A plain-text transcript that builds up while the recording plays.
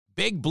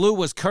Big Blue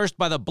was cursed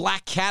by the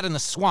Black Cat in the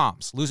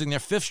Swamps, losing their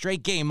 5th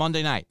straight game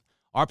Monday night.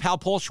 Our pal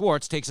Paul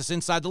Schwartz takes us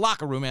inside the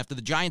locker room after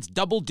the Giants'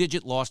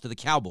 double-digit loss to the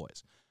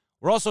Cowboys.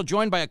 We're also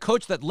joined by a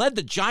coach that led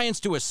the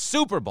Giants to a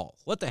Super Bowl.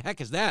 What the heck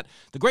is that?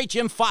 The great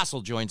Jim Fossil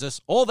joins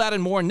us. All that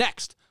and more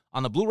next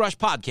on the Blue Rush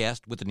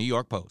Podcast with the New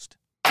York Post.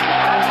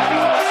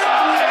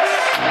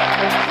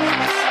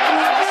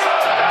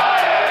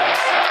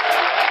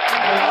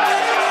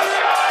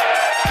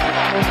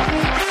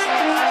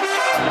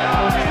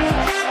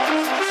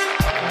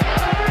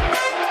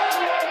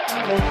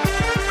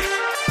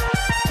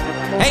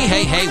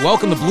 Hey,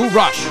 welcome to Blue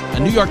Rush, a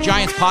New York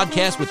Giants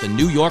podcast with the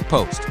New York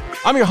Post.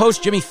 I'm your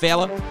host, Jimmy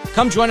Fala.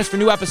 Come join us for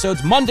new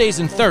episodes Mondays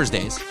and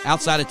Thursdays,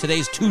 outside of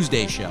today's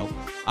Tuesday show.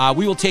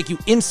 We will take you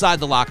inside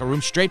the locker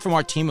room, straight from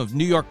our team of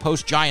New York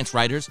Post Giants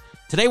writers.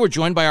 Today we're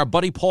joined by our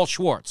buddy Paul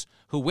Schwartz,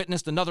 who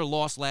witnessed another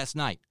loss last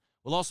night.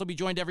 We'll also be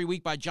joined every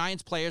week by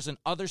Giants players and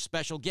other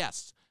special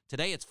guests.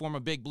 Today it's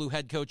former Big Blue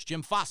head coach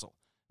Jim Fossil.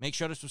 Make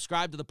sure to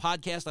subscribe to the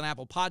podcast on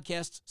Apple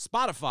Podcasts,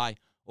 Spotify,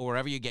 or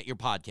wherever you get your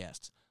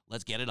podcasts.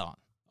 Let's get it on.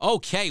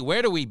 Okay,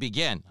 where do we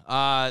begin?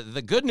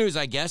 The good news,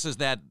 I guess, is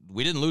that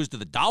we didn't lose to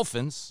the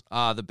Dolphins.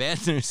 The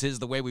bad news is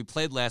the way we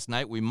played last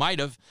night, we might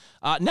have.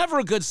 Never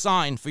a good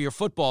sign for your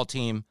football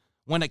team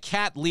when a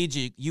cat leads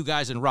you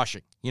guys in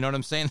rushing. You know what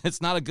I'm saying?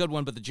 It's not a good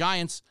one, but the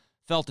Giants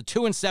fell to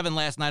 2-7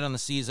 last night on the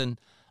season.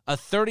 A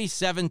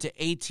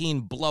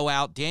 37-18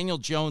 blowout. Daniel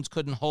Jones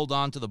couldn't hold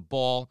on to the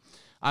ball.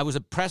 I was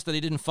impressed that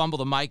he didn't fumble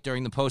the mic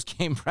during the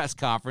post-game press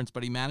conference,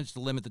 but he managed to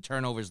limit the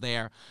turnovers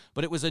there.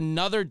 But it was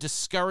another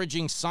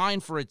discouraging sign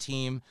for a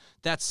team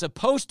that's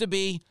supposed to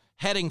be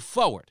heading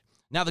forward.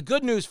 Now, the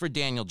good news for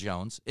Daniel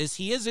Jones is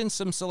he is in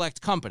some select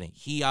company.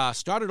 He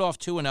started off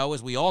 2-0,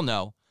 as we all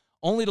know,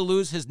 only to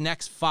lose his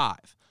next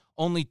 5.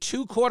 Only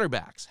 2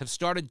 quarterbacks have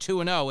started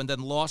 2-0 and then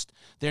lost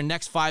their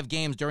next 5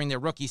 games during their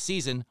rookie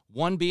season,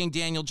 one being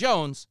Daniel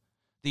Jones,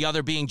 the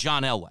other being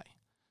John Elway.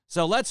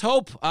 So let's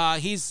hope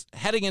he's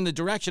heading in the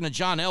direction of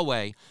John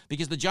Elway,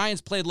 because the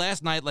Giants played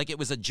last night like it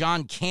was a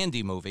John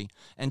Candy movie.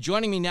 And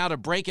joining me now to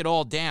break it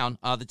all down,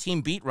 the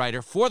team beat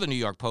writer for the New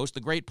York Post, the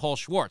great Paul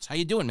Schwartz. How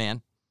you doing,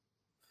 man?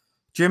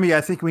 Jimmy,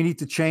 I think we need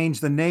to change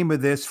the name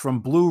of this from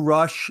Blue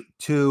Rush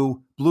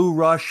to Blue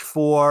Rush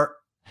for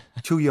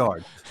 2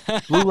 yards.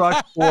 Blue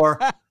Rush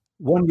for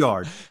 1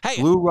 yard. Hey.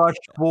 Blue Rush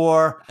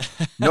for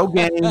no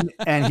gain,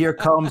 and here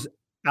comes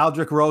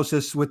Aldrick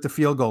Rosas with the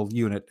field goal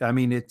unit. I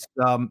mean, it's,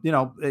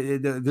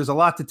 there's a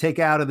lot to take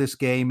out of this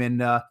game, and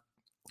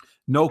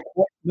no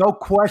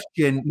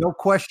question,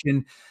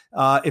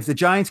 if the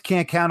Giants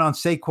can't count on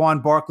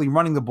Saquon Barkley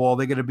running the ball,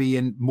 they're going to be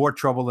in more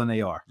trouble than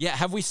they are. Yeah.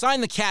 Have we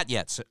signed the cat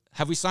yet?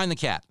 Have we signed the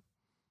cat?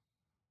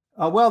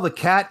 Well, the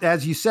cat,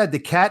 as you said, the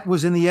cat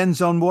was in the end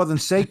zone more than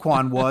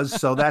Saquon was.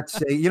 So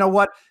that's, you know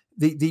what?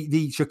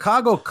 The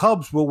Chicago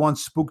Cubs were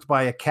once spooked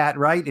by a cat,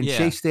 right? In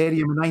Shea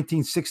Stadium in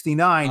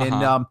 1969.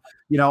 Uh-huh. And,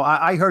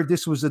 I heard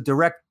this was a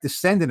direct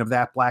descendant of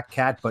that black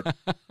cat, but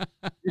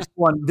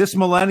this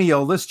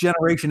millennial, this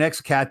Generation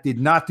X cat did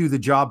not do the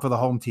job for the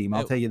home team.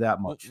 I'll tell you that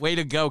much. Way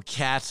to go,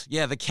 cat.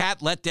 Yeah, the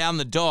cat let down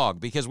the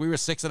dog because we were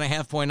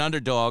 6.5-point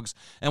underdogs,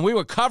 and we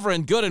were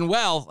covering good and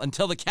well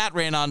until the cat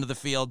ran onto the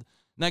field.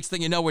 Next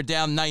thing you know, we're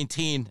down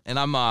 19, and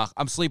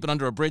I'm sleeping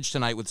under a bridge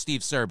tonight with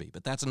Steve Serby,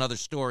 but that's another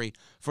story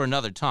for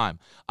another time.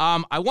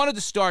 I wanted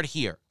to start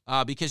here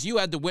because you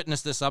had to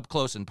witness this up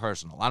close and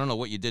personal. I don't know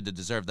what you did to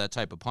deserve that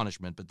type of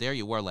punishment, but there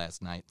you were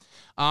last night.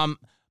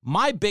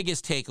 My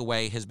biggest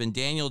takeaway has been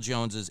Daniel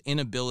Jones's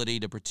inability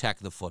to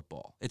protect the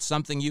football. It's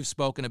something you've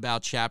spoken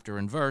about chapter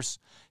and verse.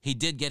 He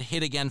did get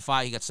hit again.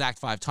 He got sacked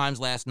 5 times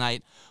last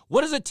night.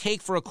 What does it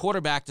take for a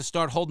quarterback to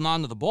start holding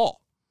on to the ball?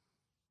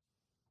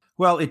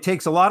 Well, it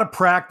takes a lot of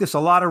practice, a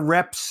lot of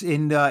reps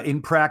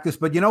in practice.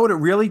 But you know what it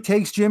really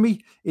takes,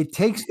 Jimmy? It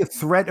takes the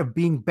threat of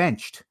being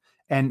benched.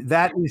 And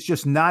that is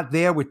just not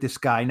there with this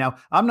guy. Now,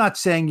 I'm not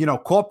saying,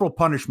 corporal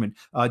punishment.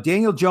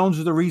 Daniel Jones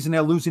is the reason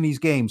they're losing these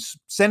games.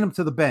 Send him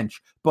to the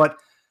bench. But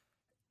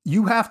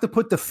you have to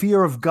put the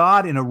fear of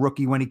God in a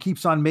rookie when he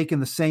keeps on making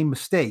the same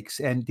mistakes.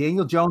 And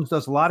Daniel Jones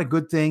does a lot of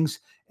good things.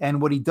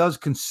 And what he does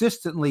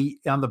consistently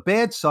on the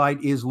bad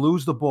side is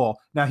lose the ball.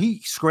 Now,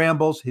 he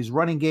scrambles. His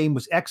running game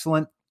was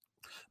excellent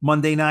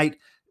Monday night.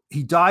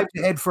 He dives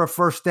ahead for a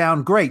first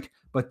down. Great.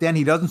 But then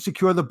he doesn't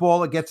secure the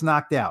ball. It gets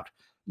knocked out.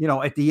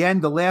 At the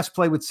end, the last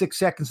play with 6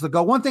 seconds to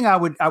go. One thing I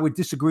would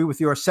disagree with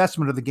your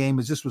assessment of the game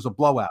is this was a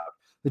blowout.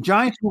 The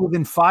Giants were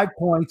within 5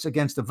 points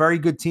against a very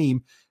good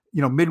team,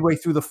 midway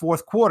through the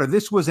fourth quarter.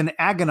 This was an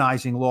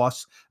agonizing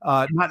loss.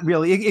 Not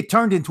really. It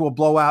turned into a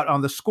blowout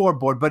on the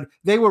scoreboard, but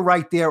they were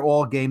right there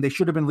all game. They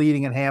should have been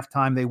leading at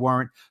halftime. They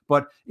weren't.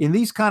 But in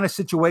these kind of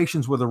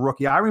situations with a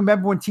rookie, I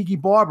remember when Tiki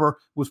Barber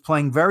was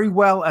playing very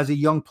well as a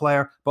young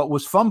player, but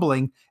was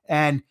fumbling.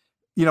 And,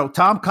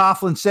 Tom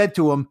Coughlin said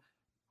to him,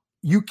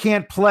 you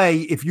can't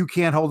play if you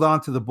can't hold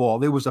on to the ball.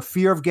 There was a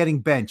fear of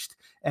getting benched.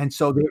 And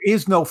so there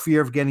is no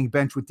fear of getting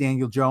benched with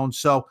Daniel Jones.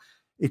 So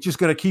it's just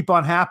going to keep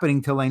on happening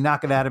until they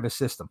knock it out of his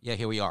system. Yeah,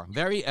 here we are.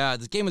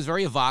 This game was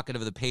very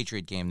evocative of the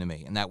Patriot game to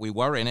me, in that we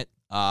were in it.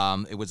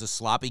 It was a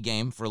sloppy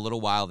game for a little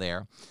while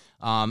there.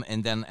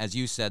 And then, as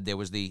you said, there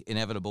was the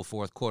inevitable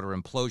fourth quarter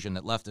implosion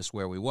that left us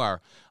where we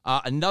were.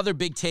 Another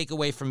big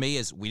takeaway for me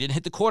is we didn't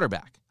hit the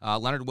quarterback.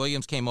 Leonard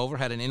Williams came over,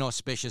 had an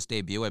inauspicious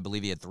debut. I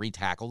believe he had 3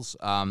 tackles,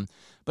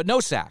 but no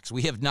sacks.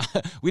 We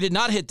did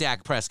not hit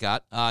Dak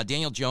Prescott.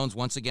 Daniel Jones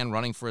once again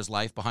running for his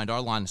life behind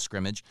our line of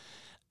scrimmage.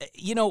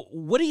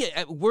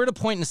 We're at a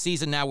point in the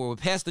season now where we're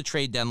past the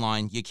trade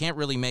deadline. You can't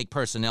really make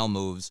personnel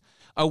moves.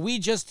 Are we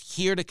just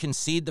here to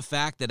concede the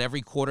fact that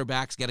every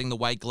quarterback's getting the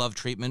white glove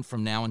treatment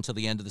from now until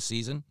the end of the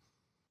season?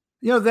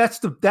 That's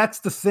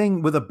the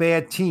thing with a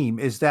bad team,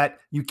 is that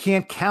you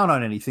can't count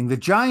on anything. The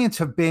Giants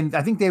have been,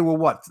 I think they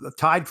were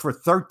tied for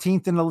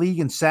 13th in the league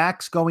in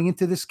sacks going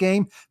into this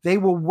game. They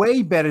were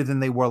way better than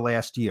they were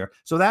last year.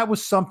 So that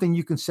was something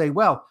you can say,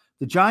 well,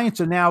 the Giants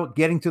are now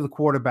getting to the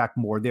quarterback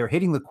more. They're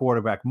hitting the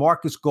quarterback,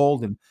 Marcus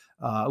Golden,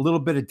 a little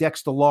bit of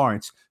Dexter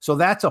Lawrence. So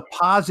that's a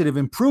positive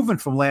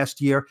improvement from last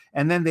year.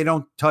 And then they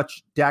don't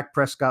touch Dak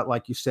Prescott,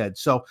 like you said.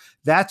 So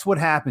that's what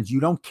happens. You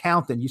don't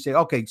count them. You say,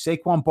 okay,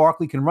 Saquon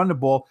Barkley can run the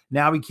ball.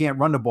 Now he can't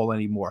run the ball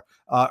anymore.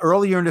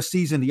 Earlier in the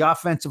season, the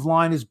offensive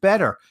line is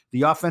better.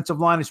 The offensive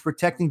line is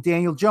protecting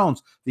Daniel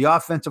Jones. The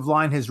offensive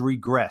line has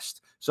regressed.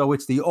 So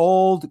it's the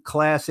old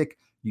classic.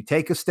 You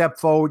take a step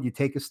forward, you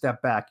take a step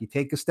back. You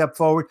take a step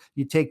forward,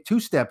 you take 2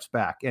 steps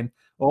back. And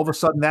all of a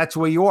sudden, that's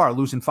where you are,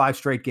 losing 5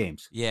 straight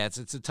games. Yeah,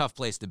 it's a tough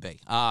place to be.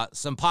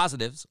 Some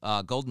positives.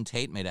 Golden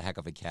Tate made a heck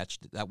of a catch.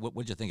 What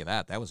did you think of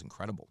that? That was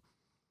incredible.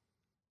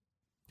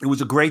 It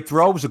was a great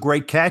throw. It was a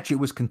great catch. It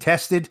was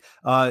contested.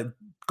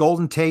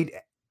 Golden Tate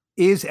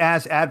is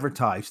as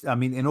advertised. I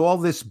mean, in all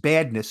this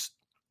badness,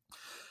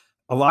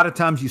 a lot of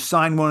times you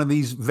sign one of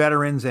these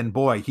veterans and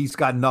boy, he's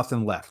got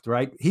nothing left,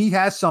 right? He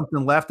has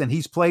something left and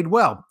he's played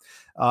well.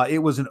 It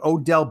was an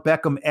Odell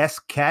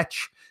Beckham-esque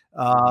catch.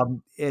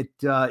 It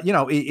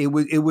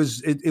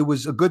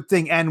was a good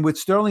thing. And with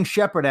Sterling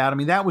Shepard out, I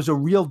mean, that was a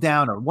real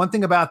downer. One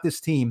thing about this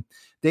team,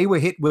 they were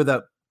hit with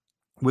a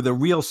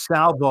real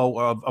salvo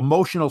of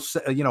emotional,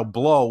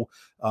 blow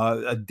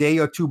a day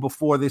or two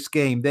before this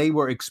game. They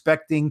were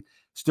expecting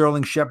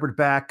Sterling Shepard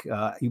back.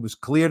 He was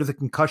cleared of the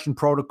concussion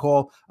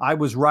protocol. I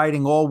was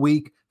writing all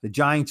week. The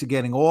Giants are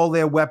getting all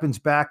their weapons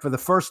back for the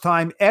first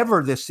time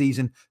ever this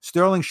season.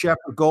 Sterling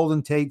Shepard,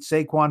 Golden Tate,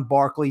 Saquon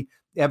Barkley,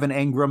 Evan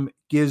Engram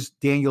gives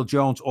Daniel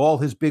Jones all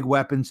his big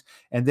weapons.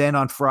 And then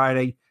on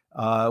Friday,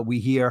 we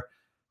hear,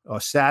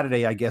 or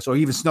Saturday, I guess, or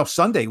even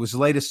Sunday, it was the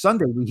latest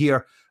Sunday, we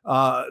hear,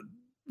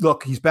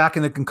 look, he's back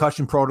in the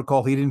concussion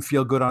protocol. He didn't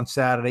feel good on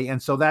Saturday.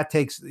 And so that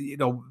takes,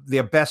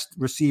 their best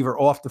receiver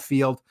off the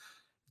field.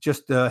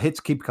 Just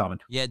hits keep coming.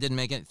 Yeah, it didn't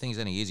make things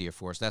any easier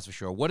for us, that's for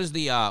sure. What's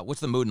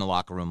the mood in the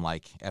locker room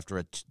like after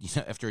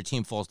a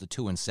team falls to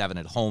 2-7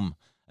 at home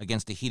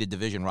against a heated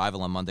division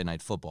rival on Monday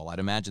Night Football? I'd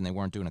imagine they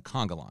weren't doing a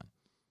conga line.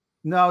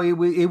 No, it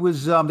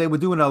was they were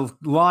doing a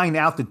line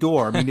out the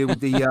door. I mean,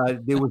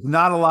 there was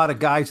not a lot of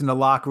guys in the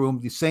locker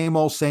room. The same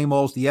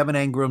olds, the Evan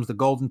Engrams, the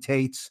Golden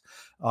Tates,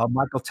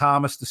 Michael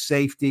Thomas, the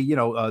safety.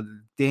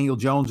 Daniel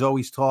Jones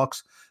always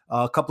talks.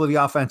 A couple of the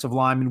offensive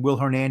linemen, Will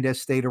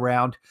Hernandez, stayed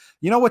around.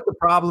 You know what the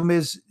problem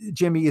is,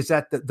 Jimmy, is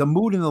that the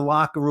mood in the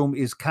locker room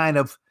is kind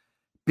of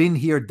been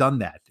here, done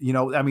that.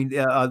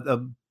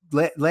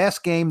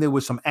 Last game, there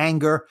was some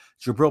anger.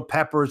 Jabril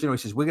Peppers, he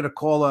says, we're going to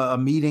call a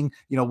meeting.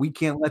 We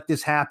can't let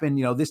this happen.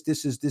 This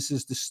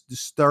is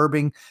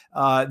disturbing.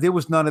 There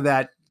was none of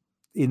that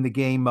in the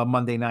game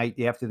Monday night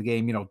after the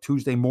game,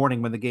 Tuesday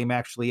morning when the game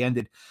actually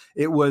ended.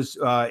 It was,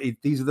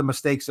 these are the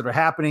mistakes that are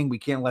happening. We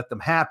can't let them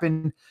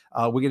happen.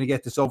 We're going to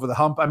get this over the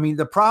hump. I mean,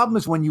 the problem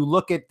is when you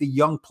look at the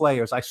young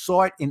players, I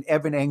saw it in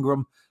Evan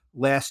Engram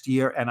last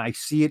year, and I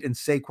see it in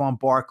Saquon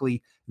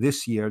Barkley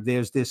this year.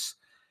 There's this,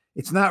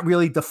 it's not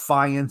really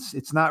defiance.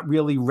 It's not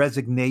really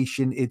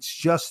resignation. It's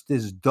just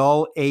this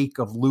dull ache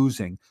of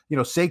losing.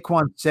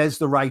 Saquon says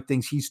the right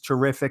things. He's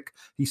terrific.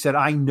 He said,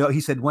 I know.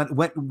 He said,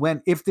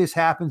 when, if this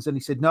happens, and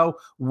he said, no,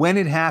 when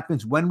it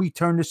happens, when we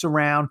turn this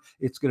around,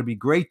 it's going to be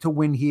great to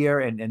win here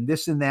and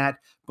this and that.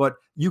 But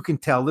you can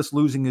tell this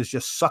losing is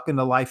just sucking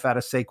the life out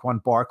of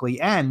Saquon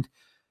Barkley. And,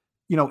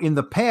 in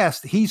the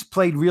past, he's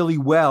played really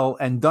well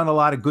and done a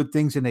lot of good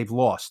things and they've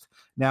lost.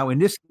 Now, in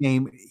this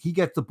game, he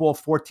gets the ball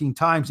 14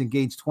 times and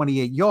gains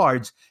 28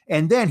 yards.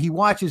 And then he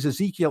watches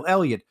Ezekiel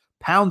Elliott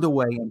pound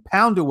away and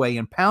pound away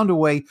and pound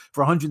away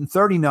for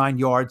 139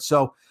 yards.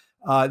 So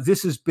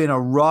this has been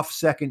a rough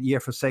second year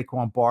for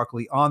Saquon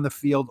Barkley on the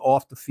field,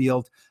 off the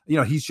field.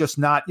 He's just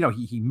not,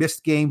 he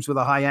missed games with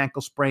a high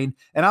ankle sprain.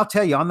 And I'll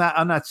tell you, on that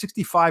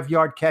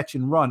 65-yard catch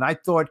and run, I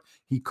thought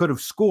he could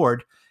have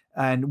scored.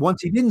 And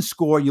once he didn't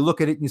score, you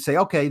look at it and you say,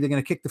 okay, they're going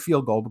to kick the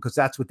field goal because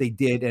that's what they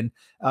did. And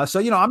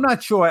so, I'm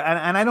not sure.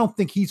 And I don't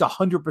think he's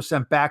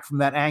 100% back from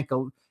that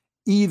ankle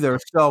either.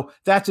 So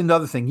that's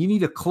another thing. You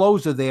need a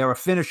closer there, a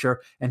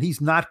finisher, and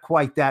he's not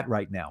quite that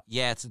right now.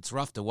 Yeah, it's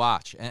rough to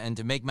watch. And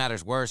to make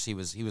matters worse, he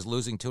was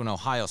losing to an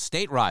Ohio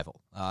State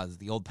rival,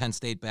 the old Penn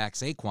State back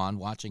Saquon,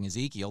 watching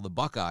Ezekiel, the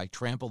Buckeye,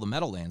 trample the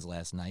Meadowlands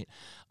last night.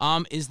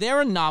 Is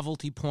there a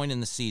novelty point in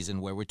the season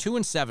where we're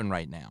 2-7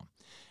 right now?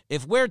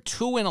 If we're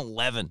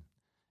 2-11,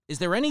 Is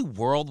there any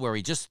world where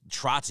he just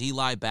trots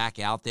Eli back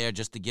out there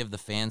just to give the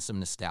fans some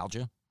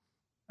nostalgia?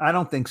 I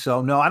don't think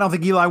so. No, I don't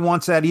think Eli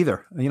wants that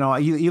either. Eli,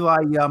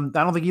 I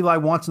don't think Eli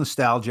wants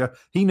nostalgia.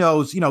 He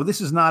knows,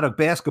 this is not a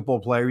basketball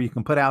player you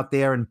can put out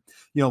there and,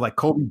 like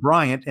Kobe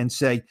Bryant and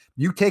say,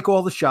 you take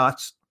all the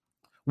shots.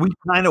 We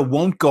kind of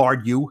won't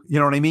guard you. You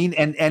know what I mean?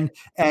 And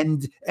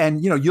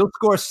you'll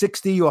score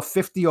 60 or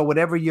 50 or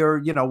whatever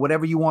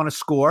whatever you want to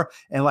score.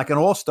 And like an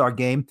all-star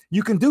game,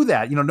 you can do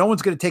that. No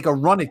one's going to take a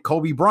run at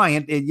Kobe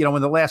Bryant, in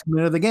the last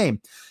minute of the game.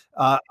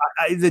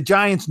 The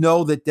Giants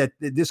know that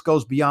this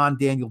goes beyond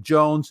Daniel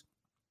Jones.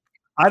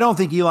 I don't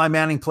think Eli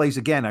Manning plays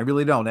again. I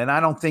really don't. And I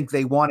don't think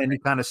they want any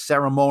kind of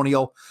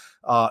ceremonial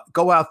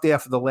go out there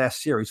for the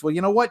last series. Well,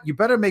 you know what? You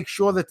better make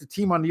sure that the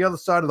team on the other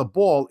side of the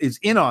ball is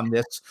in on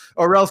this,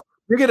 or else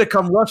they're going to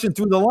come rushing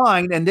through the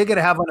line and they're going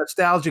to have a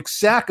nostalgic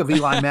sack of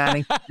Eli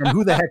Manning. And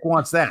who the heck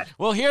wants that?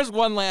 Well, here's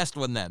one last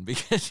one then,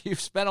 because you've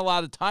spent a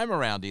lot of time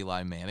around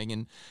Eli Manning.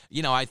 And,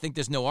 I think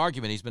there's no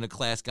argument. He's been a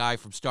class guy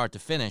from start to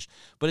finish.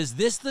 But is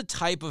this the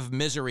type of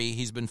misery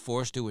he's been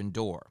forced to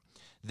endure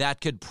that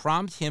could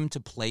prompt him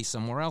to play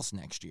somewhere else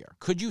next year?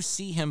 Could you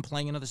see him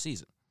playing another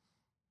season?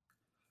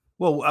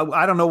 Well,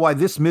 I don't know why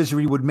this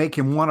misery would make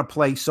him want to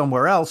play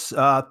somewhere else.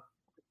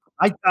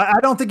 I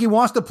don't think he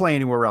wants to play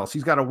anywhere else.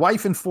 He's got a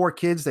wife and 4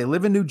 kids. They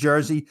live in New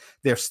Jersey.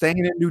 They're staying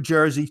in New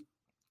Jersey.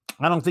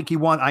 I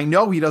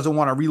know he doesn't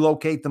want to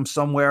relocate them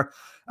somewhere.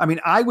 I mean,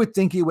 I would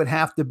think it would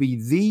have to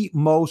be the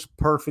most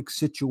perfect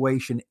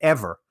situation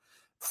ever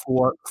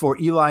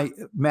for Eli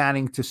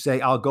Manning to say,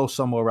 I'll go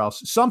somewhere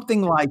else.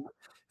 Something like,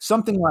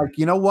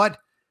 you know what?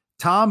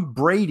 Tom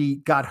Brady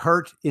got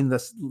hurt in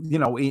the,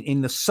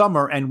 in the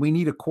summer and we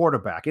need a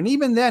quarterback. And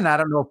even then, I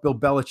don't know if Bill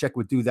Belichick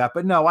would do that,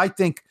 but no, I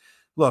think,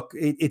 look,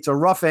 it's a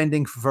rough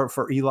ending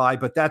for Eli,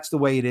 but that's the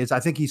way it is.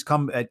 I think he's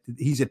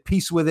at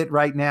peace with it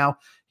right now.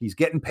 He's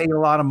getting paid a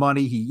lot of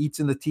money. He eats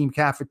in the team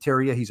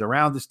cafeteria. He's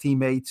around his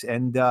teammates,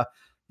 and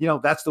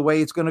that's the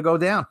way it's going to go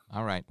down.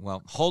 All right.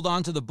 Well, hold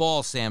on to the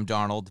ball, Sam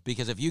Darnold,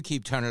 because if you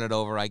keep turning it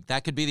over,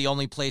 that could be the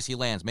only place he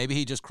lands. Maybe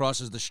he just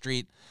crosses the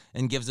street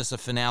and gives us a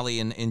finale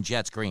in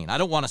Jets green. I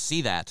don't want to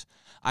see that.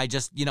 I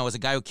just, as a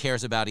guy who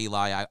cares about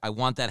Eli, I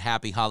want that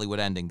happy Hollywood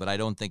ending, but I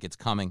don't think it's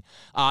coming.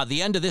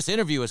 The end of this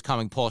interview is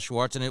coming, Paul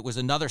Schwartz, and it was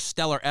another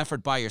stellar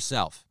effort by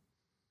yourself.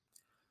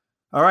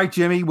 All right,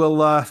 Jimmy,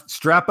 we'll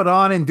strap it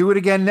on and do it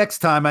again next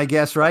time, I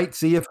guess, right?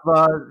 See if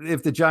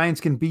the Giants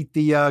can beat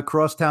the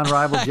crosstown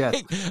rival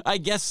Jets. I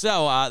guess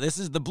so. This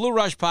is the Blue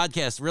Rush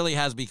podcast. Really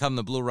has become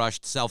the Blue Rush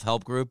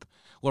self-help group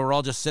where we're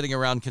all just sitting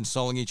around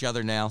consoling each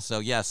other now. So,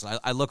 yes,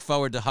 I look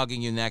forward to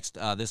hugging you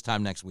this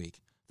time next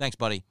week. Thanks,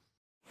 buddy.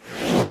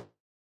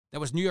 That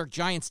was New York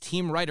Giants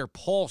team writer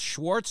Paul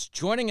Schwartz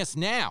joining us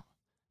now.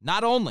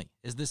 Not only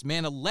is this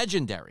man a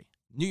legendary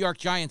New York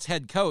Giants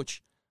head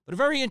coach, but a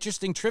very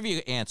interesting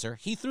trivia answer.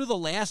 He threw the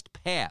last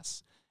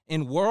pass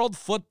in World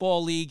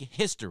Football League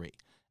history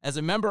as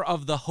a member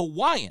of the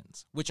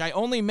Hawaiians, which I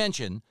only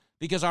mention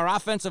because our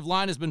offensive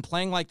line has been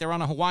playing like they're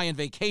on a Hawaiian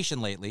vacation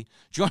lately.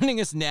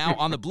 Joining us now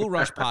on the Blue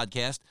Rush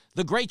podcast,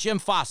 the great Jim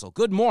Fossil.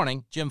 Good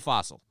morning, Jim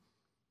Fossil.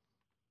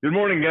 Good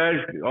morning, guys.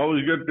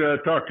 Always good to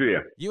talk to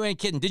you. You ain't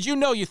kidding. Did you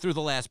know you threw the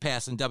last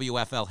pass in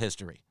WFL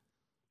history?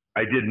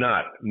 I did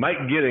not. Mike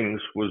Giddings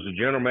was the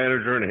general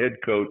manager and head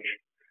coach,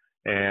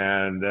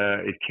 and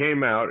it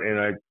came out, and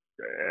I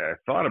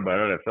thought about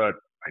it.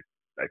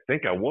 I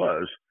think I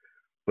was,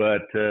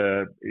 but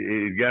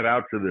it got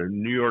out to the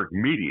New York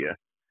media,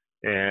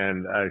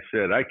 and I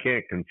said, I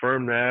can't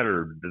confirm that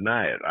or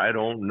deny it. I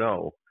don't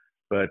know,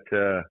 but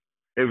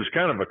it was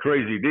kind of a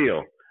crazy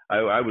deal.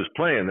 I was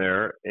playing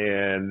there,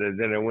 and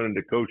then I went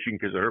into coaching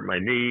because I hurt my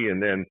knee.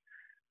 And then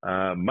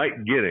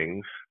Mike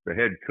Giddings, the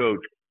head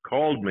coach,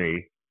 called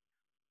me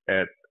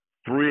at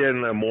 3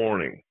 a.m,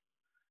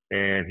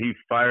 and he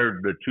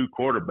fired the 2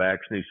 quarterbacks.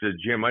 And he said,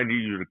 Jim, I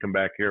need you to come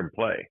back here and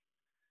play.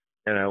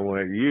 And I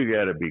went, you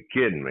got to be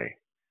kidding me.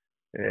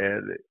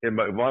 And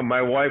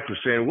my wife was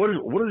saying, what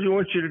does he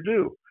want you to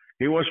do?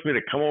 He wants me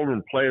to come over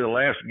and play the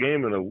last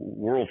game in the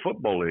World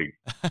Football League.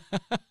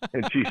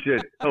 And she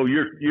said, oh,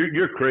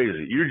 you're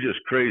crazy. You're just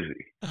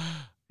crazy.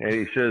 And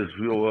he says,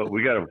 well,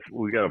 we got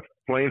a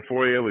plane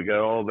for you. We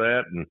got all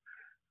that. And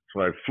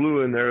so I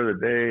flew in there the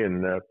day,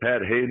 and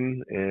Pat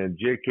Hayden and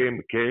J.K.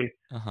 McKay,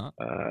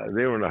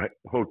 they were in a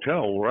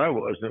hotel where I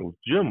was. And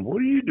Jim, what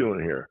are you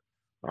doing here?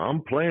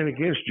 I'm playing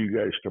against you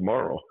guys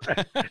tomorrow.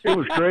 It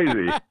was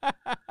crazy.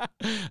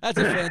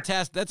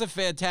 That's a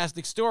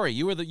fantastic story.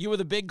 You were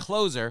the big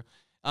closer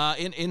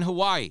in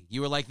Hawaii.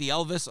 You were like the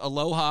Elvis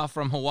Aloha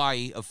from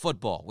Hawaii of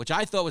football, which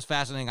I thought was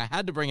fascinating. I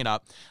had to bring it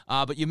up.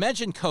 But you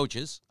mentioned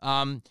coaches.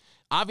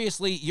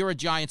 Obviously, you're a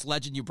Giants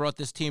legend. You brought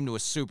this team to a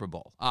Super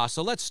Bowl.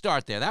 So let's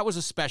start there. That was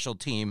a special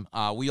team.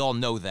 We all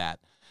know that.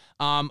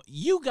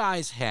 You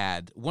guys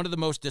had one of the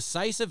most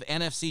decisive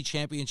NFC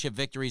championship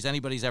victories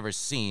anybody's ever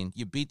seen.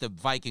 You beat the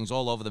Vikings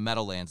all over the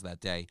Meadowlands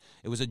that day.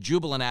 It was a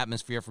jubilant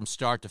atmosphere from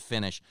start to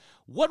finish.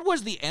 What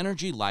was the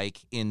energy like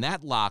in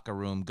that locker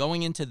room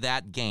going into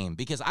that game?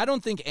 Because I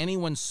don't think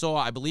anyone saw,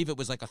 I believe it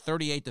was like a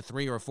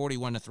 38-3 or a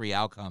 41-3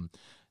 outcome.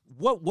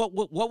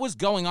 What was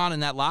going on in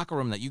that locker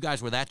room that you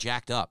guys were that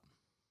jacked up?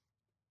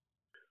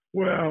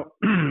 Well,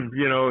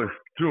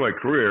 through my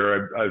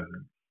career, I've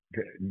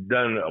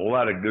done a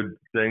lot of good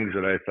things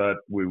that I thought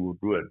we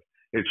would.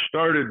 It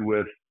started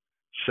with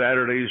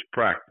Saturday's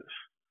practice,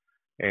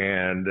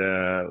 and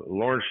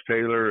Lawrence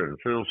Taylor and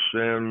Phil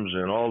Simms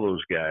and all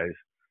those guys,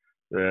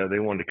 they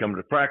wanted to come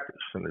to practice,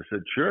 and I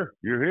said, "Sure,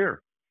 you're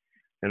here."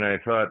 And I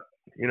thought,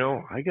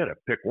 I got to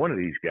pick one of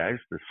these guys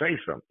to say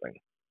something,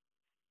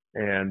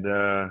 and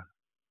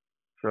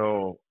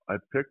so I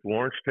picked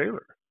Lawrence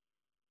Taylor,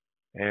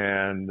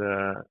 and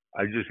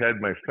I just had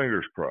my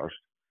fingers crossed.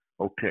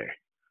 Okay,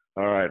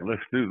 all right,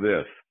 let's do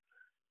this.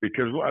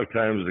 Because a lot of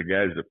times the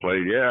guys that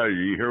played,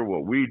 you hear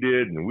what we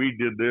did, and we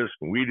did this,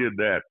 and we did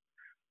that.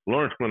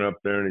 Lawrence went up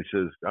there and he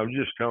says, "I'm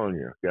just telling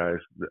you, guys,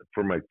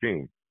 for my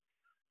team."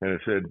 And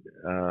I said,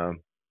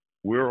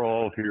 "We're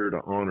all here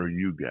to honor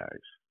you guys.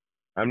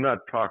 I'm not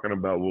talking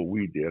about what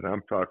we did.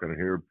 I'm talking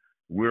here,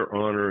 we're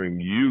honoring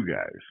you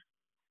guys."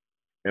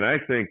 And I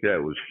think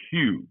that was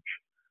huge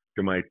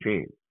to my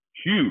team,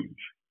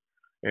 huge.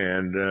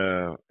 And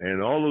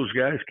all those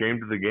guys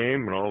came to the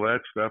game and all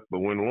that stuff.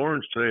 But when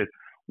Lawrence said,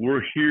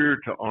 "We're here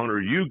to honor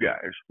you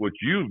guys, what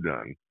you've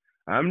done.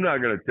 I'm not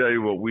going to tell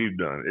you what we've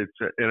done."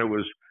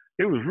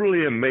 It was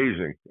really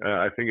amazing.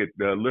 I think it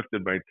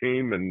lifted my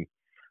team. And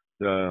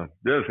the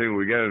other thing,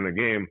 we got in the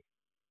game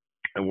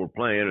and we're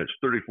playing. It's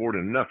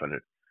 34-0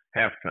 at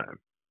halftime.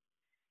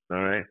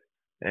 All right,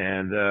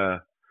 and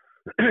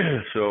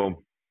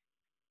so,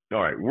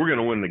 all right, we're going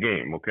to win the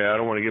game. Okay, I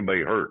don't want to get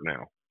anybody hurt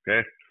now.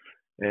 Okay,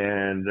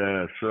 and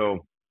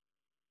so.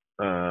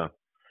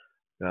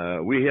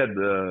 We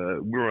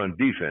were on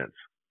defense,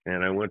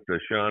 and I went to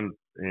Sean,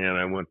 and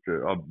I went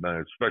to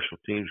my special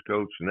teams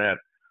coach and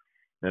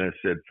I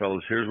said,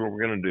 "Fellas, here's what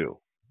we're going to do.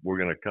 We're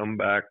going to come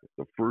back with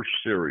the first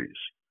series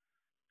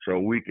so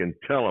we can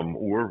tell them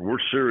we're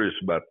serious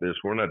about this.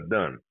 We're not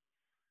done."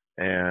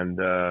 And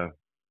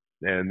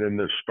then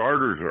the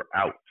starters are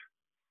out.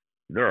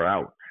 They're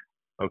out.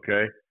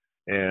 Okay.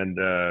 And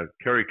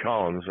Kerry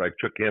Collins, I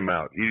took him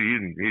out. He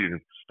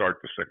didn't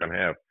start the second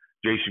half.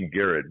 Jason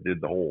Garrett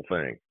did the whole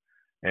thing.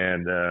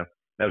 And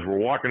as we're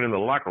walking in the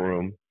locker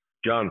room,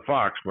 John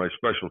Fox, my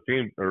special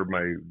team or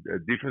my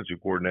defensive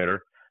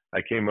coordinator,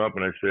 I came up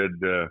and I said,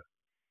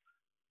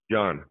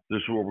 "John,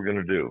 this is what we're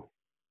going to do.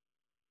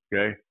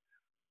 Okay,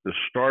 the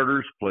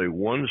starters play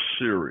one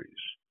series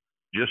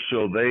just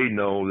so they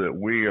know that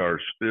we are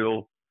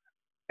still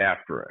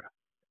after it."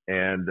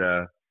 And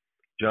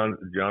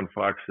John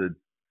Fox said,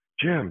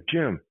 Jim,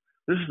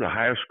 this is the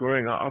highest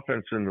scoring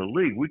offense in the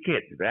league. We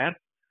can't do that."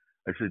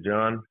 I said,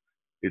 "John,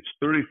 it's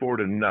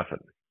 34-0.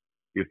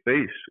 If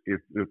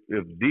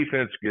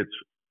defense gets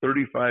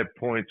 35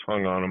 points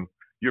hung on them,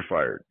 you're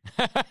fired."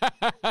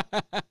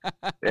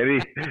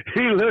 And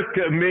he looked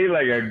at me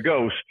like a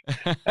ghost.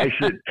 I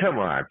said, "Come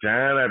on,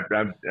 John.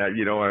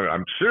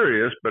 I'm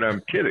serious, but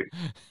I'm kidding.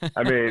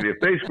 I mean, if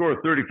they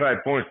score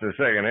 35 points in the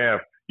second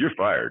half, you're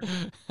fired."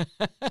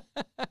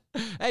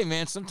 Hey,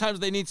 man, sometimes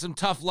they need some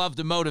tough love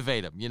to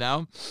motivate them,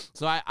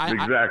 So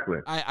Exactly.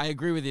 I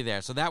agree with you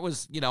there. So that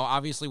was,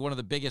 obviously one of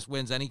the biggest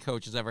wins any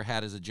coach has ever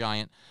had as a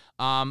Giant.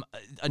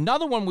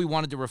 Another one we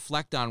wanted to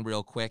reflect on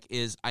real quick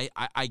is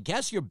I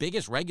guess your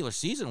biggest regular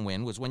season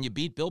win was when you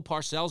beat Bill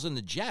Parcells and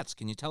the Jets.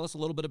 Can you tell us a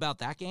little bit about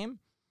that game?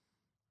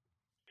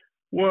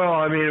 Well,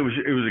 I mean, it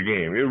was a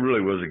game. It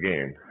really was a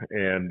game.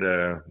 And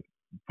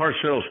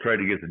Parcells tried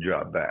to get the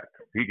job back.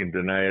 He can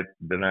deny it.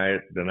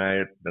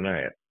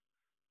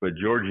 But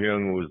George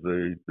Young was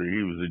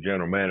the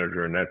general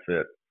manager, and that's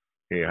it.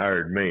 He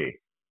hired me.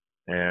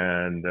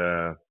 And,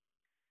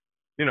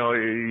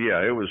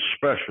 it was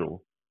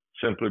special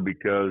simply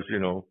because,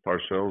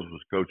 Parcells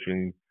was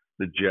coaching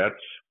the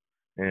Jets,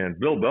 and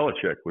Bill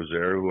Belichick was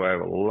there, who I have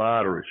a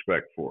lot of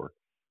respect for.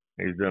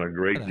 He's done a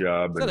great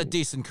job. He's had a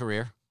decent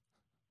career.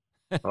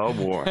 Oh,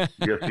 boy.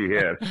 Yes, he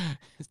has.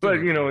 But,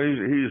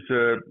 he's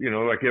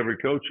like every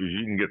coach,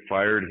 you can get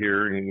fired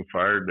here and you can get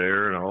fired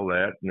there and all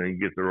that, and then you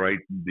get the right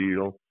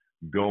deal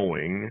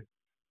going,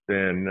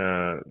 then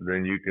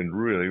you can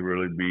really,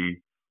 really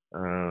be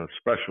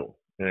special.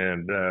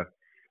 And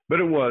but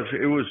it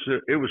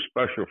was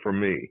special for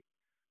me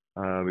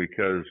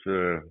because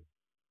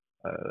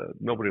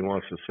nobody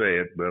wants to say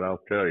it, but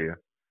I'll tell you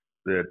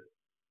that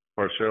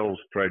Parcells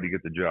tried to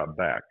get the job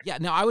back. Yeah,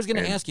 now I was going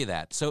to ask you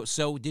that.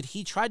 So did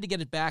he try to get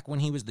it back when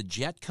he was the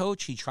Jet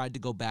coach? He tried to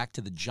go back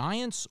to the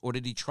Giants, or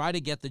did he try to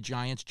get the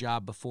Giants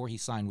job before he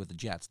signed with the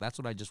Jets? That's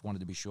what I just wanted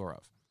to be sure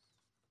of.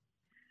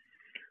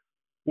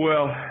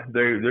 Well,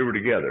 they were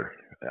together.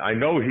 I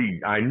know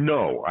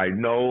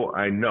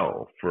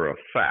for a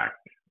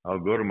fact, I'll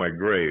go to my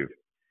grave,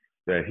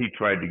 that he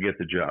tried to get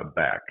the job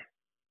back.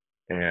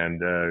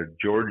 And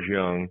George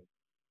Young,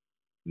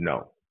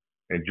 no.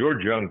 And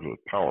George Young was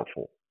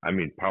powerful. I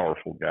mean,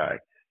 powerful guy.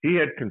 He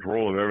had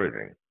control of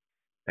everything.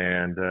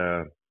 And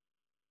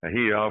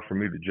he offered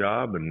me the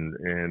job, and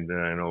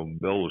I know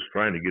Bill was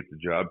trying to get the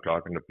job,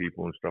 talking to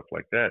people and stuff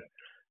like that.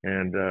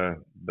 And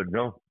but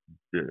no,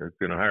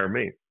 going to hire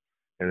me.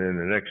 And then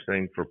the next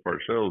thing for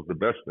Parcells, the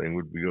best thing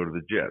would be go to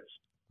the Jets.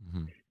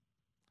 Mm-hmm.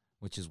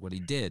 Which is what he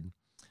did.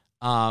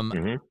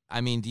 Mm-hmm. I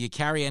mean, do you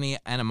carry any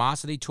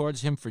animosity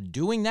towards him for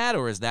doing that,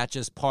 or is that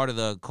just part of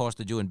the cost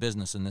of doing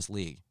business in this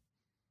league?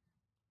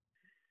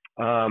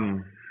 I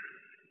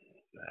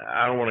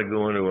don't want to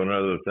go into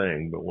another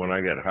thing, but when I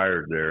got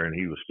hired there and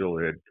he was still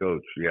the head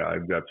coach, yeah,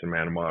 I've got some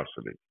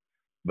animosity.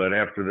 But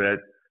after that,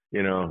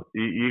 you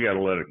got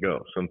to let it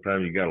go.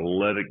 Sometimes you got to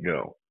let it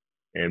go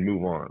and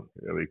move on,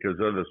 because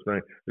other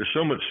things, there's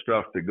so much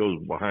stuff that goes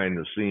behind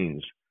the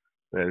scenes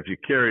that if you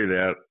carry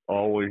that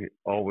always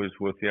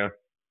with you,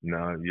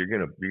 no, you're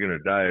gonna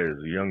die as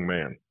a young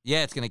man.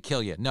 Yeah, it's gonna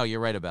kill you. No, you're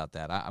right about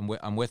that.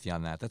 I'm with you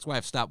on that. That's why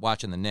I've stopped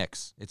watching the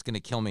Knicks. It's gonna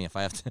kill me if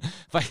I have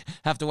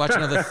to watch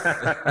another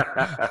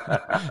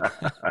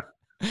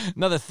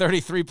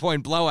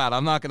 33-point blowout.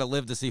 I'm not gonna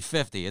live to see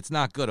 50. It's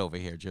not good over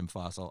here, Jim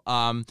Fassel.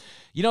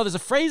 There's a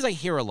phrase I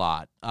hear a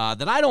lot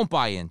that I don't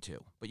buy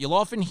into, but you'll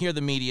often hear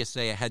the media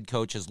say a head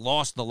coach has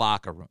lost the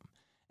locker room.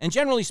 And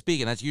generally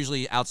speaking, that's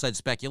usually outside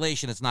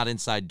speculation. It's not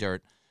inside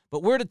dirt.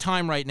 But we're at a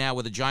time right now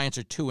where the Giants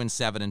are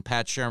 2-7 and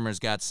Pat Shurmur's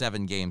got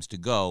 7 games to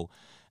go.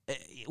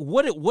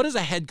 What does a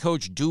head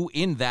coach do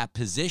in that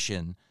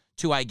position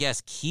to, I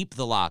guess, keep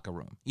the locker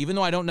room? Even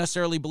though I don't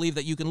necessarily believe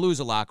that you can lose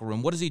a locker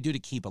room, what does he do to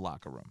keep a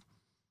locker room?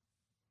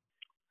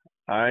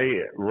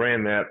 I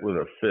ran that with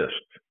a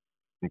fist,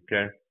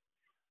 okay?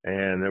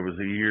 And there was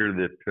a year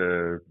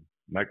that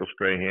Michael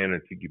Strahan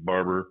and Tiki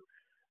Barber,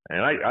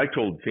 and I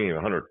told the team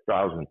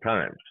 100,000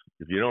 times,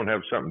 if you don't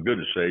have something good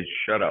to say,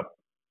 shut up.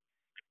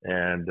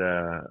 And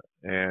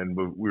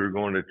we were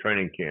going to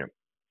training camp,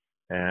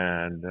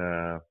 and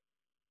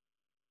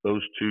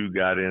those two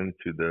got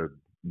into the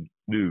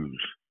news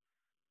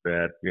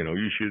that,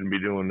 you shouldn't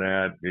be doing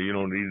that. You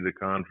don't need the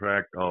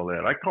contract, all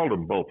that. I called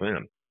them both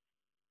in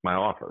my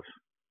office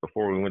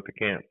before we went to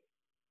camp.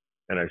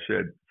 And I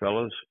said,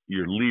 fellas,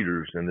 you're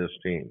leaders in this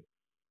team.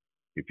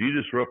 If you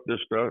disrupt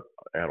this stuff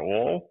at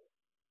all,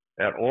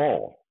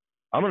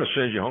 I'm going to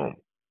send you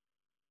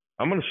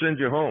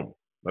home.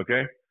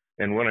 Okay?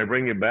 And when I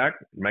bring you back,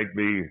 it might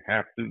be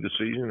half through the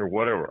season or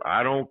whatever.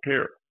 I don't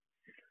care.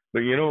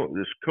 But,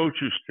 this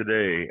coaches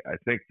today, I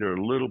think they're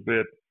a little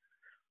bit,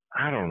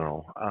 I don't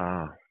know,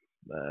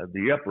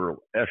 the upper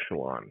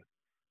echelon,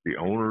 the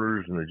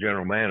owners and the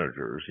general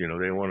managers,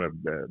 they want to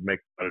make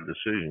a lot of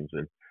decisions.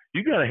 And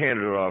you got to hand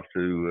it off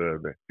to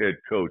the head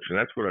coach. And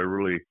that's what I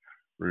really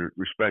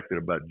respected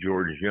about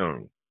George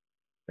Young.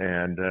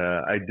 And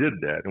I did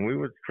that. And we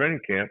went to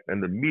training camp,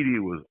 and the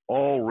media was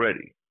all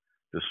ready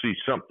to see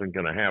something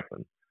going to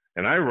happen.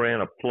 And I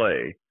ran a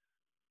play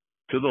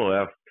to the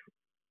left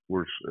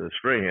where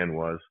Strahan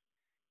was,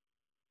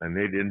 and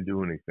they didn't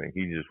do anything.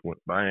 He just went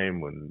by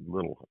him with a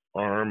little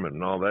arm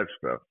and all that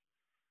stuff.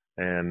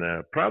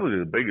 And probably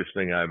the biggest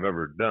thing I've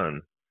ever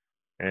done.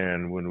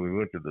 And when we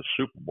went to the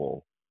Super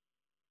Bowl,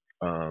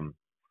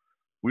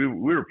 we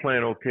were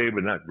playing okay,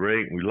 but not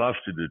great. We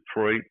lost to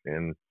Detroit,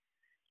 and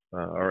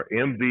our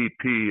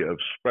MVP of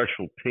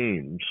special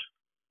teams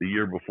the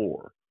year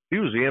before, he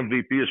was the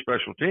MVP of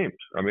special teams.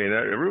 I mean,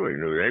 everybody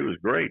knew that. He was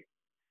great.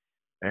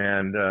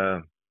 And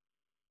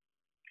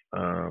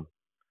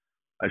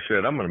I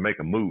said, I'm going to make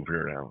a move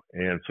here now.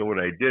 And so what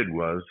I did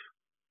was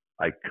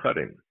I cut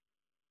him.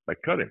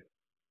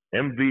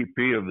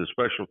 MVP of the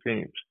special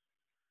teams.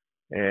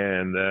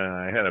 And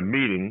I had a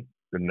meeting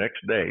the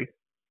next day,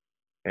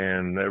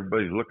 and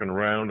everybody's looking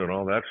around and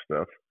all that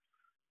stuff.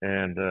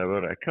 And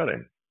but I cut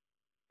him.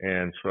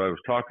 And so I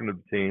was talking to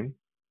the team.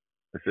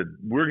 I said,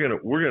 we're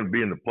gonna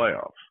be in the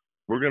playoffs.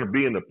 We're going to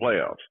be in the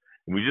playoffs.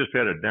 And we just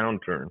had a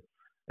downturn.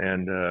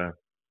 And and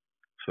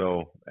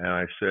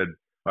I said,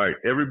 all right,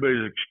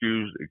 everybody's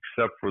excused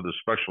except for the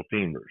special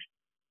teamers.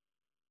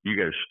 You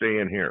guys stay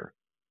in here.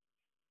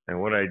 And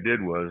what I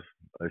did was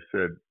I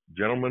said,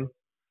 gentlemen,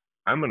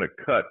 I'm going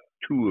to cut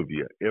 2 of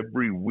you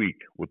every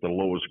week with the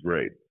lowest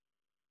grade.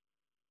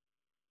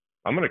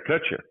 I'm going to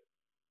cut you.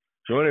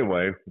 So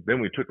anyway, then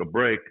we took a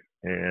break,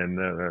 and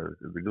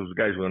those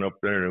guys went up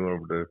there and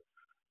went over to,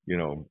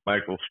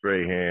 Michael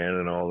Strahan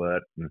and all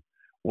that. And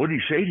what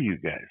did he say to you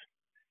guys?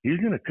 He's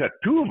going to cut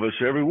 2 of us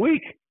every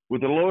week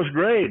with the lowest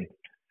grade.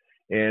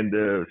 And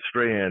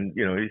Strahan,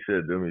 he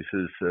said to him, he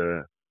says,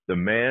 the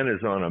man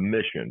is on a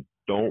mission.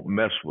 Don't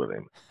mess with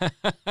him.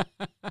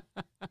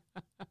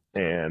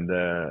 And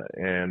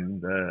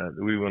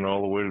we went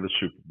all the way to the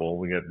Super Bowl.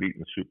 We got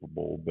beaten in the Super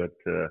Bowl, but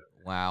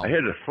wow, I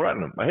had to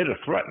threaten him.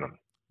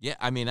 Yeah,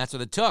 I mean, that's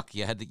what it took.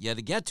 You had to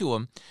get to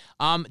him.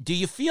 Do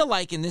you feel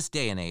like in this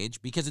day and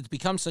age, because it's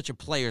become such a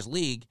players'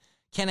 league,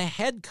 can a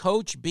head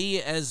coach be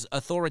as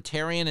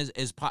authoritarian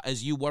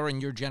as you were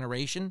in your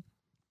generation?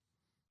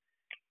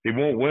 He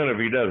won't win if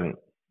he doesn't.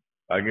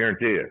 I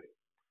guarantee you.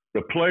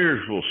 The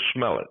players will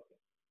smell it,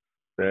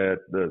 that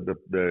the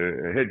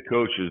head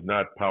coach is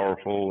not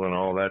powerful and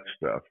all that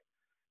stuff.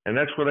 And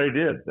that's what I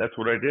did.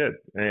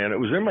 And it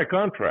was in my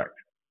contract.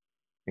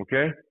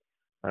 Okay?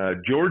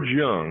 George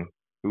Young,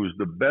 who was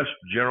the best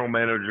general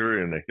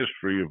manager in the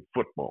history of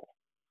football.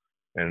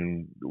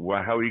 And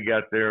how he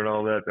got there and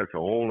all that, that's a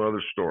whole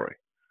other story.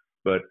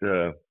 But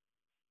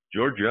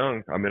George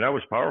Young, I mean, that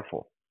was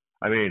powerful.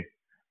 I mean,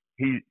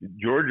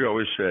 George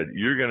always said,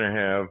 you're going to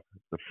have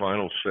the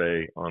final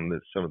say on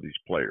some of these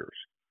players.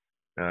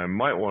 And I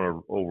might want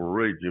to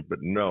overrate you, but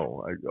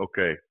no.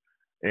 Okay.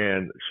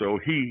 And so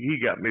he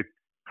got me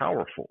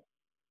powerful.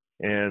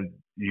 And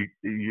if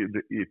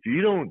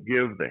you don't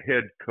give the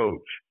head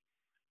coach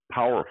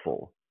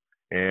powerful,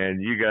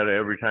 and you got to,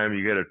 every time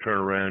you got to turn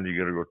around, you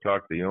got to go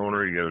talk to the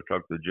owner, you got to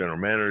talk to the general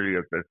manager,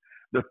 you got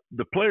to,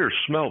 the players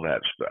smell that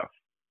stuff,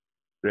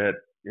 that,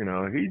 you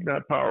know, he's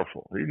not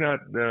powerful. He's not,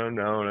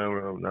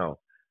 no.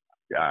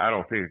 I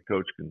don't think a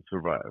coach can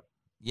survive.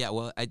 Yeah,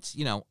 well,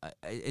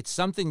 it's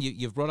something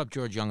you've brought up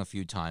George Young a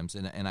few times,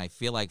 and I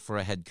feel like for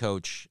a head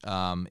coach,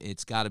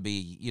 it's got to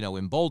be,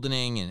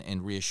 emboldening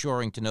and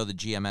reassuring to know the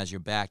GM has your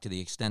back to the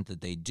extent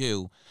that they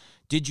do.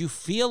 Did you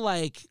feel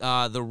like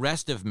the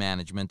rest of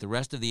management, the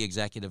rest of the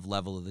executive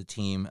level of the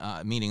team,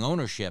 meaning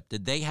ownership,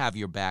 did they have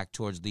your back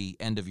towards the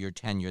end of your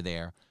tenure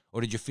there,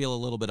 or did you feel a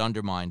little bit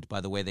undermined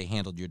by the way they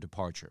handled your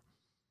departure?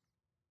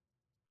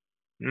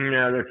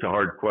 Yeah, that's a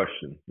hard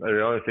question. The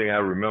only thing I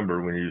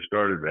remember when you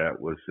started that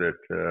was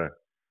that,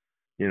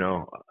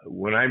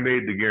 when I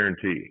made the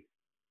guarantee,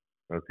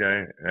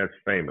 okay, that's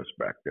famous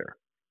back there.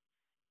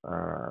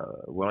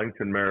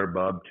 Wellington Mara,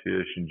 Bob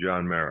Tisch, and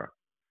John Mara,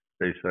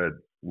 they said,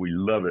 we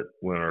love it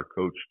when our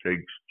coach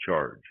takes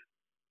charge.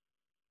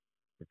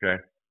 Okay?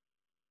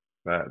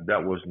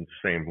 That wasn't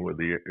the same with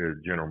the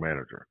general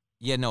manager.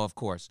 Yeah, no, of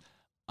course.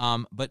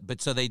 But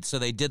so they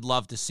did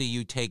love to see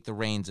you take the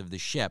reins of the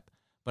ship.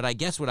 But I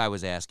guess what I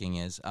was asking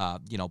is,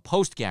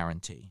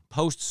 post-guarantee,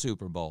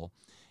 post-Super Bowl,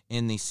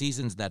 in the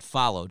seasons that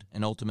followed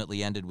and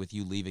ultimately ended with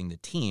you leaving the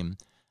team,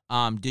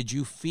 did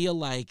you feel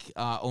like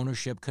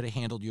ownership could have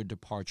handled your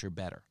departure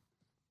better?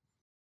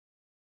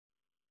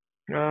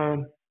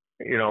 There's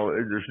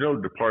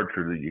no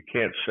departure that you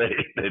can't say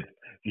that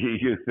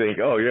you think,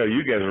 oh, yeah,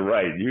 you guys are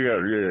right. You got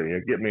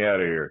to get me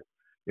out of here.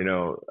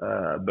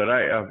 But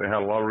I've had a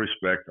lot of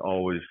respect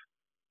always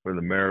for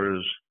the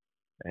Maras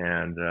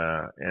and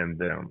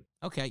them.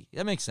 Okay,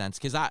 that makes sense,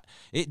 because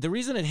the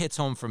reason it hits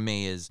home for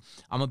me is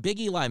I'm a big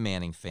Eli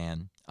Manning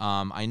fan.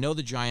 I know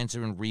the Giants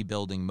are in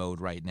rebuilding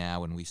mode right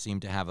now, and we seem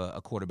to have a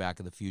quarterback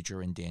of the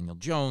future in Daniel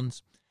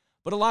Jones.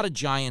 But a lot of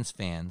Giants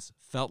fans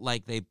felt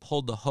like they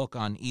pulled the hook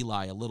on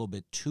Eli a little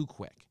bit too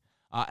quick.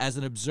 As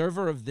an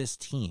observer of this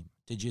team,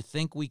 did you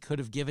think we could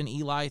have given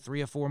Eli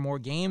 3 or 4 more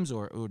games,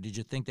 or did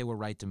you think they were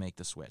right to make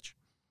the switch?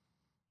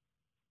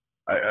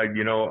 I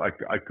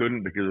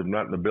couldn't because I'm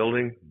not in the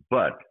building,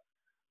 but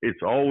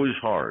it's always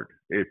hard.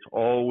 It's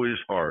always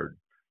hard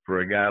for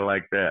a guy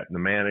like that, the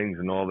Mannings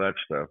and all that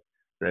stuff,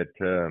 that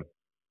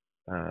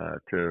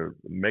to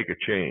make a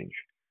change.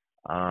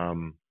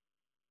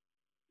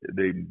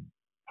 They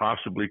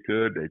possibly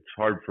could. It's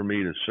hard for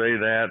me to say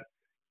that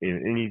in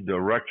any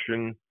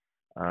direction.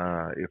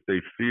 If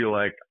they feel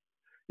like,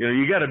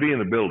 you got to be in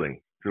the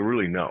building to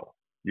really know.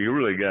 You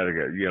really got to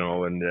get,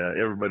 and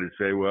everybody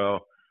say,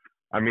 well,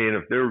 I mean,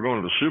 if they were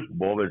going to the Super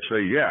Bowl, they'd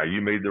say, yeah,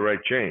 you made the right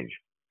change.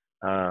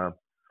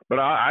 But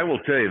I will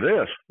tell you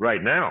this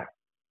right now,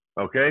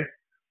 okay?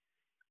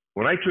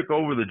 When I took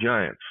over the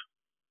Giants,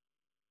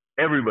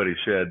 everybody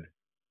said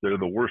they're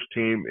the worst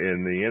team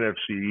in the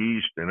NFC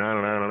East, and on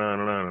and on and on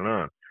and on and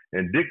on.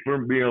 And Dick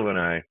Vermeil and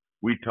I,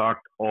 we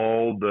talked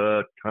all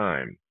the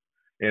time.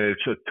 And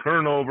it's a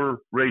turnover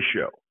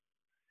ratio.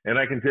 And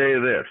I can tell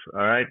you this,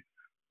 all right?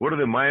 What are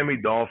the Miami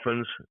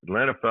Dolphins,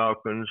 Atlanta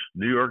Falcons,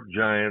 New York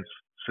Giants,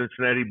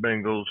 Cincinnati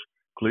Bengals,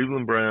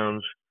 Cleveland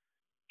Browns,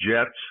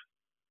 Jets,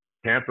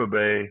 Tampa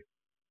Bay,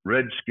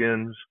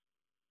 Redskins?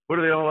 What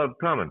do they all have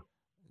common?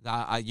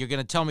 You're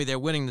going to tell me they're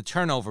winning the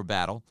turnover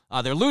battle.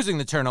 They're losing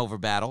the turnover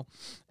battle,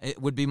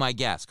 it would be my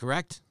guess,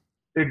 correct?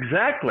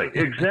 Exactly.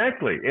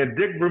 And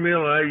Dick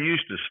Vermeil and I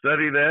used to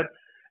study that.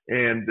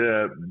 And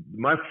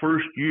my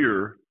first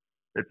year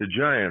at the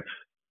Giants,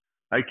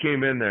 I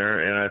came in there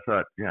and I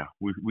thought, yeah,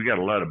 we got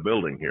a lot of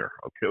building here.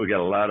 Okay, we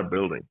got a lot of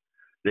building.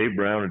 Dave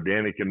Brown and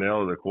Danny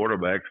Cannell are the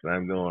quarterbacks,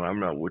 and I'm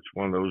not which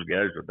one of those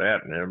guys are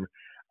that. And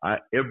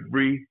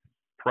every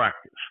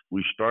practice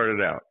we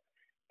started out,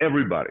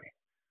 everybody,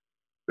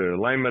 the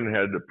linemen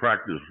had to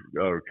practice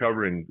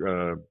covering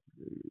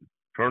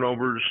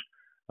turnovers,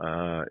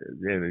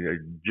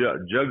 and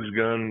Jugs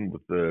gun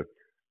with the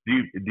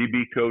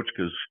DB coach,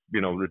 because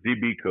the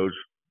DB coach,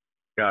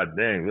 god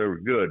dang, they were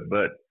good,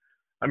 but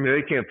I mean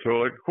they can't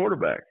throw like a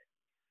quarterback.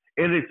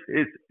 And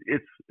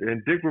it's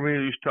and Dick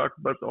Vermeil used to talk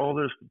about all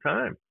this at the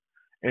time,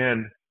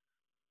 and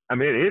I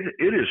mean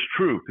it is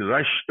true because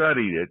I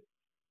studied it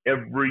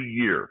every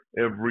year,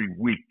 every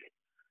week,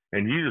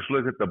 and you just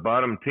look at the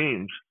bottom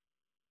teams.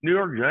 New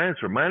York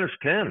Giants are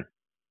 -10,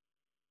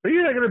 but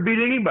you're not going to beat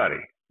anybody.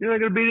 You're not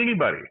going to beat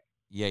anybody.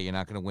 Yeah, you're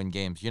not going to win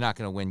games. You're not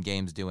going to win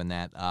games doing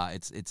that.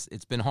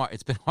 It's been hard.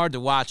 It's been hard to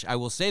watch. I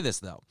will say this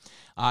though,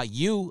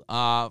 you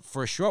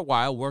for a short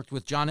while worked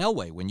with John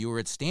Elway when you were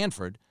at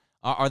Stanford.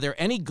 Are there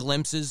any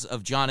glimpses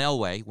of John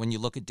Elway when you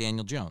look at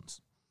Daniel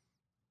Jones?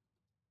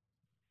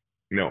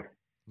 No,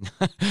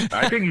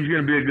 I think he's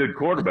going to be a good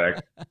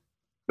quarterback,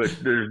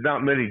 but there's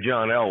not many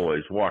John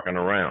Elways walking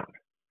around,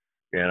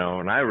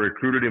 and I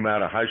recruited him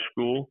out of high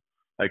school.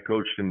 I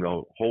coached him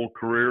the whole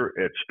career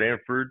at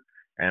Stanford,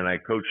 and I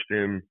coached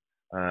him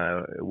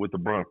with the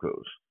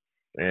Broncos.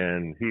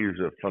 And he's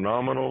a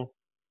phenomenal.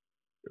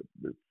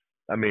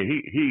 I mean,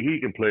 he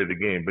can play the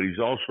game, but he's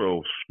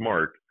also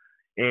smart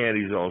and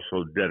he's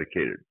also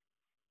dedicated.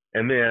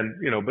 And then,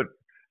 but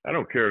I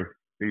don't care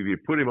if you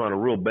put him on a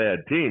real bad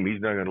team,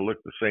 he's not going to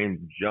look the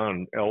same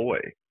John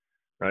Elway.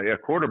 A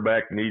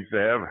quarterback needs to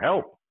have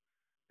help.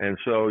 And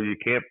so you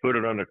can't put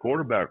it on the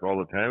quarterback all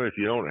the time if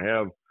you don't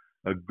have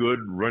a good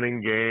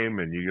running game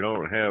and you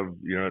don't have,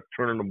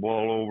 turning the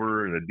ball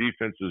over and the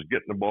defense is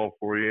getting the ball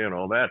for you and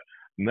all that.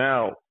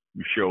 Now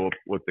you show up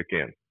what they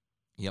can.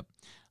 Yep.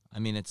 I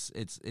mean, it's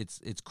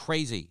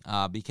crazy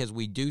because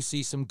we do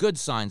see some good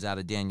signs out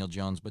of Daniel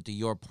Jones, but to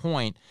your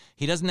point,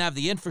 he doesn't have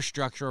the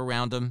infrastructure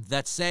around him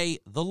that, say,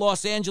 the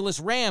Los Angeles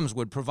Rams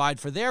would provide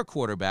for their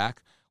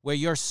quarterback, where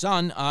your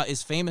son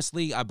is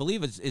famously, I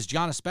believe, is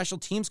John a special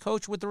teams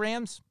coach with the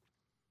Rams?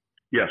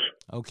 Yes.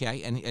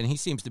 Okay, and he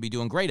seems to be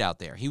doing great out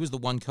there. He was the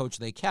one coach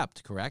they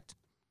kept, correct?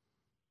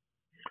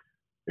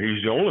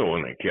 He's the only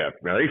one they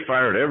kept. Now, they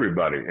fired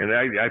everybody, and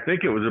I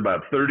think it was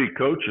about 30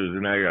 coaches,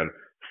 and I got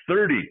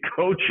 30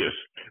 coaches.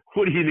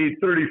 What do you need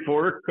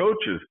 34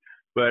 coaches?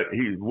 But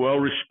he's well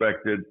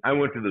respected. I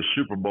went to the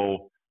Super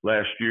Bowl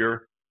last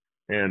year,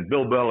 and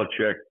Bill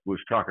Belichick was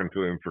talking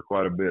to him for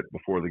quite a bit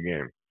before the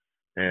game.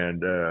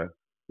 And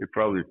he's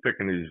probably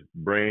picking his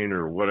brain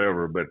or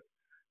whatever. But,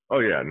 oh,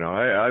 yeah, no,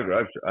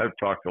 I've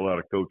talked to a lot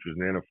of coaches in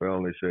the NFL,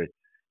 and they say,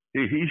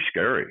 he's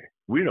scary.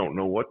 We don't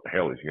know what the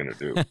hell he's going to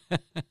do.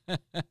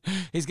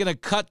 He's going to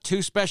cut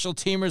 2 special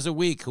teamers a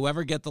week,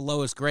 whoever get the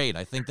lowest grade.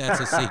 I think that's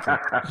a secret.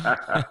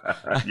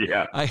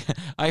 Yeah. I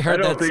heard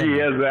that. I don't think he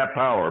has that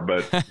power,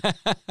 but.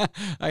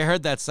 I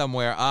heard that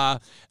somewhere.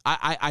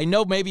 I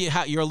know maybe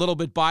you're a little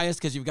bit biased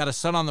because you've got a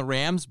son on the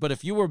Rams, but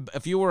if you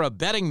were a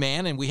betting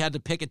man and we had to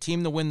pick a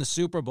team to win the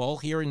Super Bowl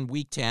here in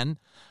Week 10,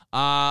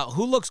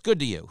 who looks good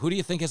to you? Who do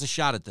you think has a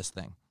shot at this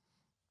thing?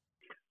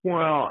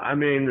 Well, I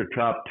mean, the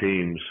top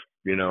teams.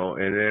 And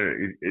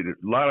then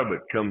a lot of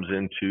it comes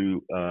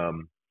into,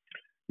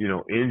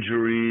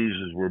 injuries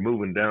as we're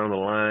moving down the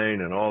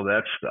line and all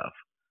that stuff.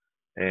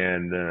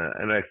 And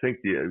I think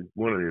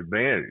one of the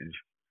advantages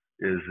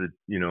is that,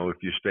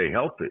 if you stay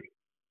healthy,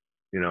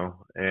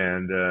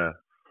 and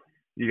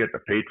you got the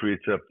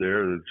Patriots up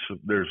there.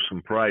 There's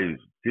some prize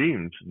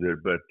teams there,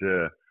 but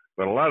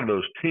a lot of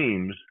those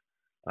teams,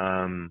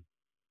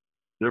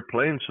 they're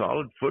playing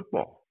solid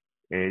football.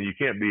 And you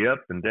can't be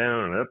up and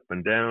down and up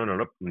and down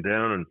and up and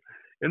down.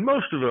 And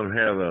most of them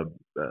have a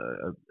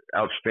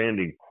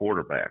outstanding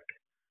quarterback,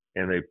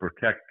 and they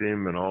protect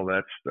him and all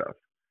that stuff.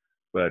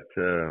 But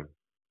I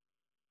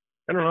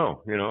don't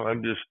know.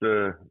 I'm just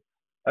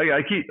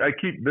I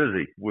keep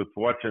busy with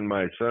watching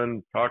my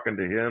son, talking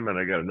to him, and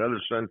I got another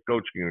son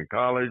coaching in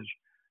college,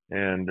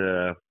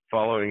 and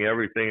following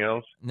everything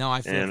else. No,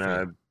 I feel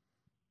and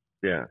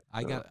yeah.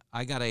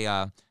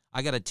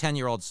 I got a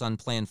 10-year-old son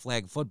playing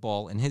flag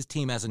football, and his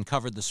team hasn't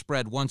covered the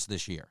spread once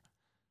this year.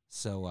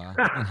 So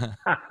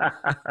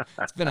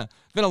it's been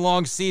a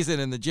long season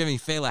in the Jimmy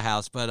Fela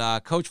house.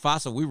 But Coach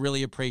Fassel, we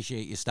really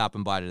appreciate you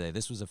stopping by today.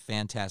 This was a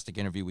fantastic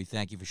interview. We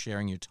thank you for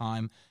sharing your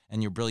time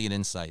and your brilliant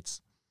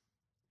insights.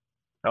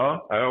 Oh,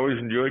 I always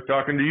enjoy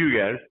talking to you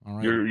guys. All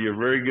right. You're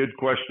very good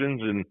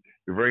questions, and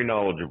you're very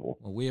knowledgeable.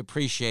 Well, we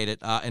appreciate it.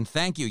 And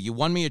thank you. You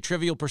won me a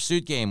Trivial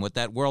Pursuit game with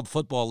that World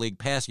Football League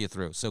pass you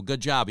through. So good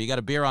job. You got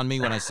a beer on me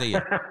when I see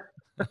you.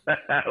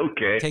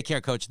 Okay. Take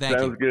care, Coach. Thank you.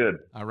 Sounds good.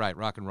 All right,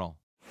 rock and roll.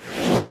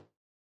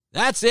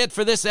 That's it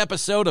for this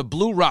episode of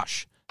Blue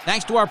Rush.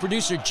 Thanks to our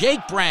producer, Jake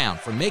Brown,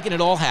 for making it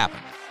all happen.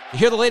 To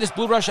hear the latest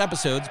Blue Rush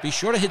episodes, be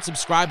sure to hit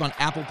subscribe on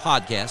Apple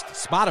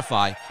Podcasts,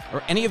 Spotify,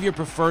 or any of your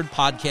preferred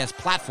podcast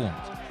platforms.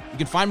 You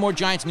can find more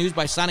Giants news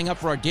by signing up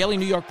for our daily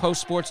New York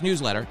Post sports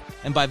newsletter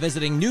and by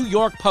visiting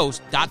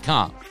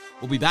NewYorkPost.com.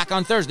 We'll be back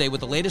on Thursday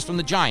with the latest from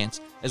the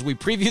Giants as we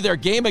preview their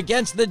game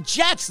against the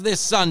Jets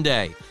this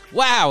Sunday.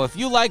 Wow, if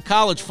you like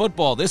college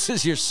football, this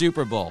is your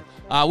Super Bowl.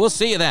 We'll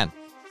see you then.